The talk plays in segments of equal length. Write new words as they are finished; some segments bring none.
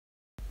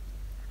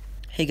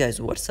Hey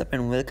guys, what's up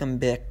and welcome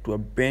back to a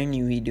brand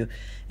new video.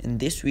 In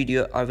this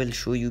video I will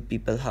show you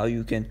people how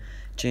you can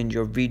change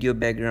your video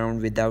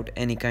background without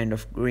any kind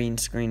of green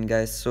screen,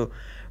 guys. So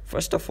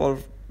first of all,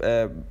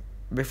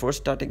 before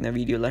starting the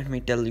video, let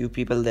me tell you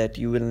people that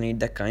you will need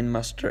the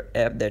KineMaster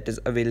app that is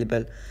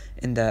available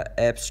in the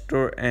App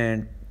Store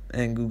and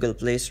Google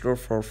Play Store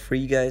for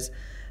free, guys.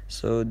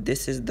 So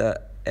this is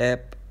the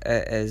app,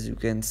 as you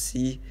can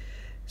see.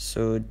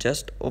 So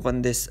just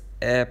open this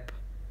app.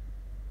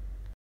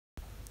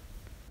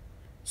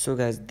 So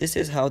guys, this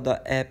is how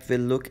the app will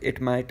look. It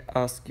might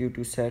ask you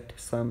to set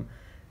some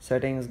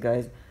settings,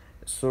 guys.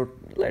 So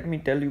let me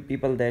tell you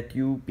people that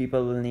you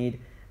people will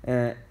need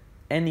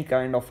any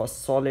kind of a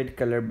solid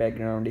color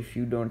background. If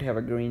you don't have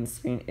a green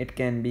screen, it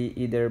can be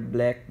either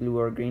black, blue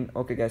or green.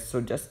 Okay guys, so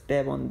just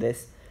tap on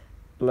this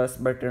plus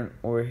button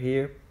over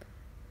here,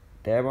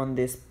 tap on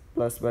this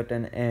plus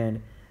button,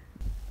 and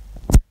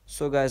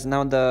so guys,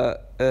 now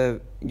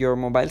the your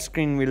mobile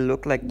screen will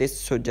look like this.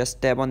 So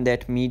just tap on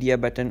that media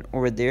button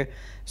over there.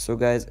 So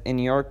guys,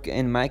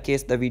 in my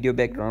case the video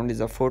background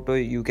is a photo.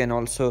 You can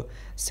also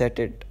set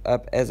it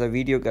up as a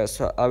video, guys.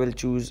 So I will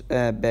choose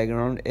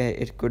background.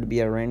 It could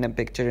be a random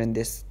picture. In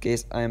this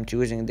case I am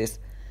choosing this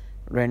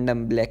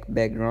random black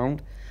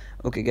background.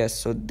 Okay guys,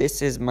 so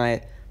this is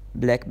my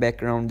black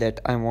background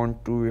that I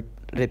want to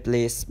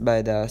replace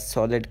by the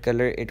solid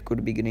color. It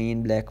could be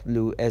green, black,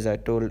 blue, as I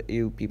told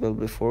you people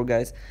before,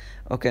 guys.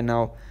 Okay,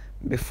 now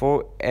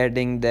before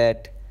adding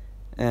that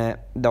the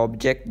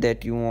object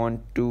that you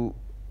want to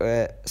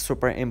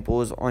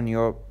superimpose on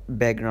your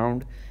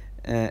background,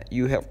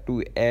 you have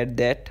to add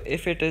that.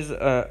 If it is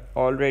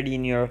already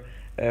in your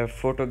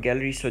photo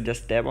gallery, so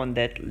just tap on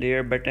that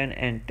layer button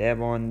and tap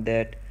on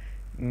that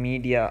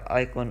media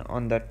icon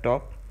on the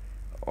top.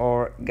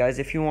 Or guys,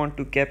 if you want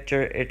to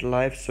capture it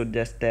live, so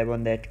just tap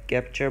on that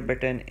capture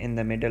button in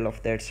the middle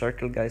of that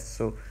circle, guys.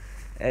 So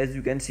as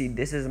you can see,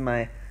 this is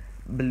my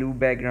blue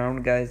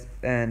background, guys,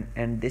 and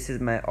this is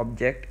my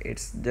object.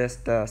 It's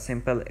just a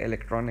simple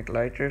electronic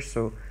lighter.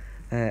 So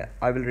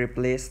I will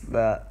replace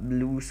the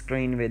blue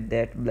screen with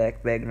that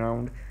black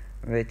background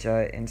which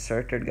I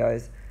inserted,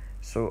 guys.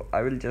 So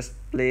I will just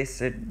place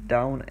it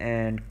down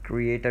and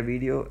create a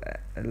video.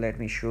 Let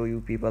me show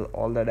you people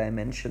all the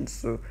dimensions.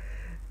 So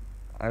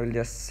I will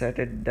just set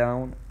it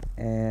down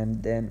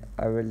and then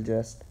I will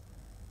just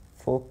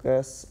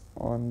focus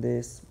on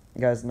this,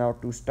 guys. Now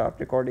to stop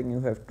recording,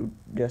 you have to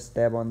just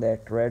tap on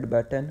that red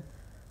button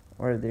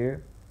over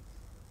there.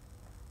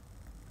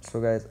 So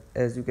guys,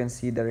 as you can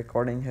see, the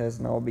recording has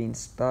now been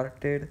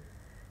started,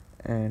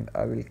 and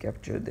I will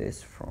capture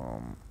this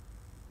from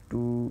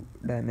 2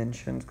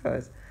 dimensions,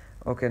 guys.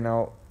 Okay,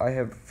 now I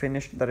have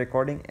finished the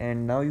recording,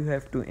 and now you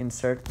have to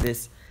insert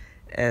this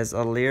as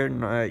a layer.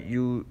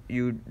 You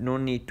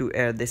don't need to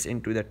add this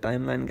into the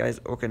timeline, guys.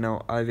 Okay,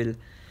 now I will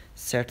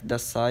set the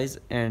size,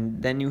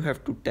 and then you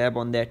have to tap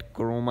on that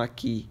chroma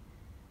key.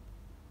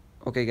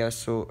 Okay guys,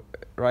 so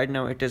right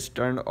now it is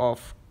turned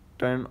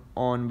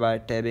on by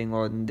tapping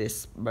on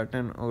this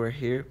button over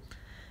here.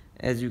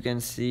 As you can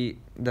see,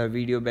 the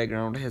video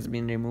background has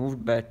been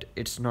removed, but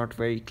it's not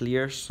very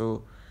clear.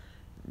 So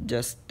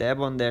just tap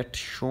on that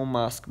show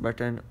mask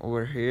button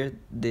over here,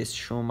 this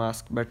show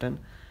mask button.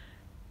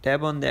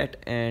 Tap on that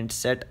and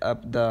set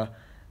up the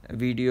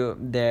video,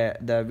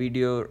 the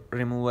video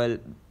removal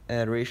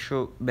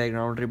ratio,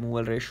 background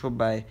removal ratio,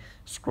 by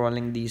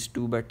scrolling these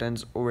 2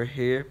 buttons over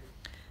here.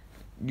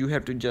 You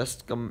have to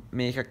just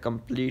make a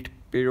complete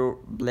pure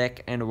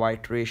black and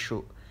white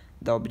ratio.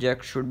 The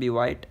object should be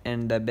white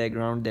and the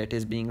background that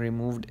is being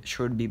removed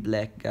should be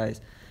black,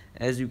 guys.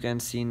 As you can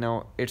see,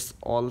 now it's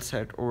all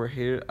set over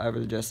here. I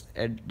will just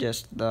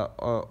adjust the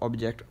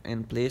object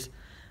in place.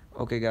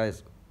 Okay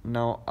guys,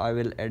 now I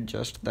will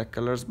adjust the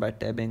colors by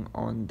tapping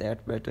on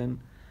that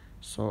button.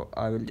 So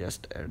I will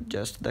just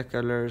adjust the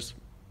colors.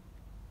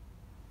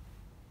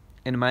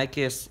 In my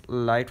case,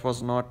 light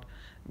was not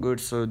good,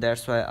 so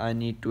that's why I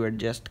need to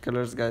adjust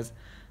colors, guys.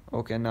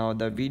 Okay, now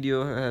the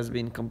video has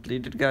been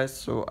completed, guys.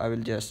 So I will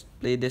just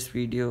play this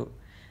video,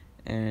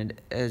 and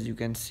as you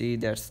can see,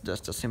 that's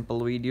just a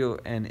simple video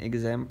and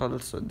example,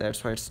 so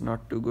that's why it's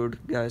not too good,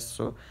 guys.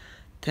 So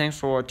thanks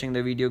for watching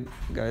the video,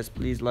 guys.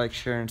 Please like,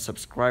 share and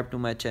subscribe to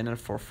my channel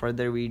for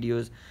further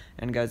videos.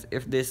 And guys,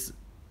 if this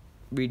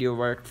video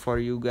worked for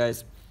you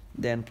guys,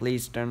 then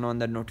please turn on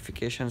the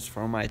notifications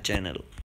for my channel.